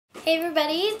Hey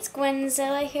everybody, it's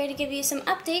GWYNZILLAAA here to give you some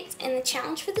updates and the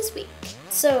challenge for this week.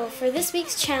 So for this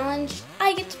week's challenge,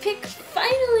 I get to pick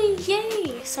finally,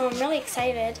 yay! So I'm really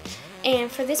excited.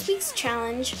 And for this week's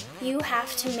challenge, you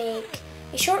have to make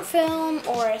a short film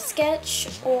or a sketch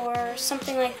or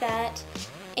something like that.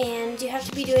 And you have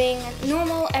to be doing a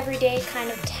normal, everyday kind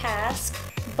of task,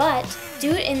 but do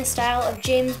it in the style of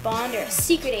James Bond or a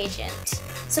secret agent.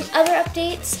 Some other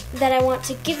updates that I want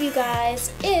to give you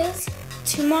guys is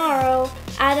tomorrow,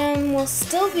 Adam will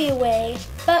still be away,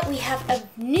 but we have a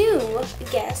new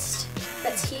guest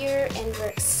that's here and we're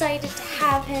excited to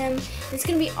have him. It's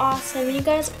going to be awesome and you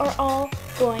guys are all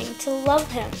going to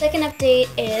love him. Second update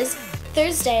is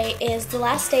Thursday is the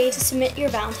last day to submit your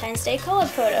Valentine's Day Collab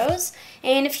photos,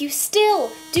 and if you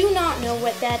still do not know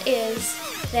what that is,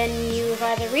 then you've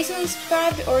either recently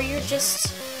subscribed or you're just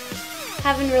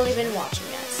haven't really been watching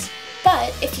us.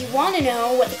 But if you want to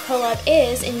know what the collab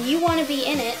is and you want to be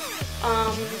in it,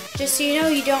 just so you know,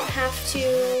 you don't have to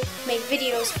make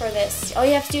videos for this. All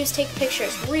you have to do is take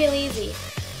pictures. Real easy.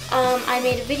 I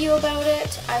made a video about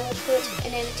it. I will put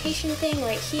an annotation thing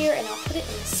right here and I'll put it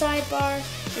in the sidebar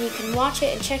and you can watch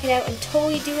it and check it out and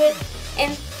totally do it.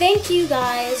 And thank you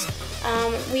guys.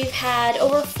 We've had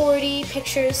over 40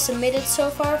 pictures submitted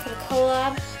so far for the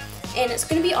collab. And it's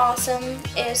going to be awesome.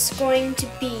 It's going to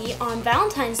be on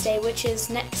Valentine's Day, which is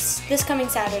this coming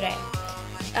Saturday,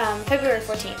 February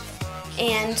 14th.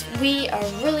 And we are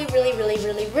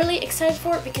really excited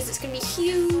for it because it's going to be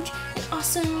huge and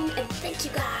awesome, and thank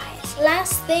you guys.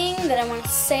 Last thing that I want to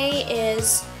say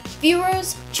is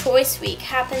Viewers' Choice Week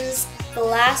happens the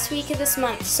last week of this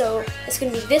month, so it's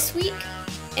going to be this week,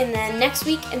 and then next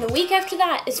week, and the week after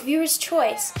that is Viewer's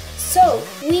Choice. So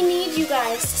we need you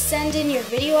guys to send in your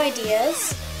video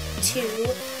ideas to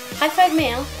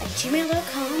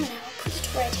highfivemail@gmail.com, and I will put it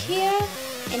right here.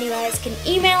 And you guys can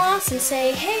email us and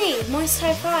say, hey,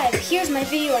 MoistHighFive, here's my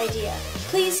video idea.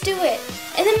 Please do it.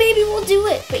 And then maybe we'll do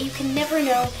it, but you can never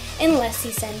know unless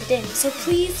you send it in. So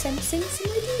please send us in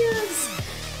some ideas.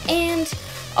 And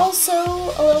also,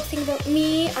 a little thing about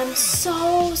me, I'm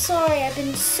so sorry. I've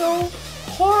been so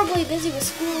horribly busy with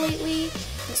school lately.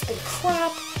 It's been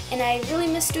crap, and I really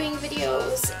miss doing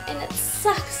videos, and it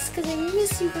sucks because I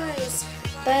miss you guys.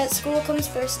 But school comes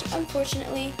first,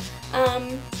 unfortunately.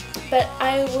 But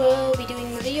I will be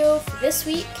doing the video for this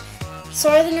week.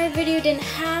 Sorry the nerd video didn't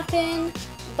happen,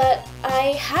 but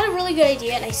I had a really good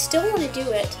idea and I still want to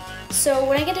do it. So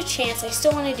when I get a chance, I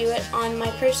still want to do it on my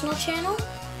personal channel,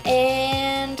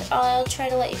 and I'll try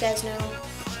to let you guys know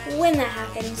when that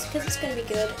happens because it's going to be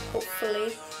good,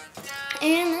 hopefully.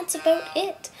 And that's about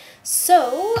it.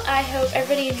 So I hope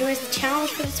everybody enjoys the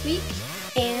challenge for this week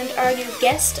and our new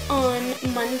guest on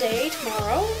Monday,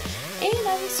 tomorrow. And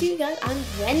I will see you guys on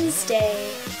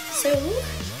Wednesday. So,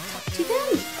 talk to you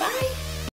then.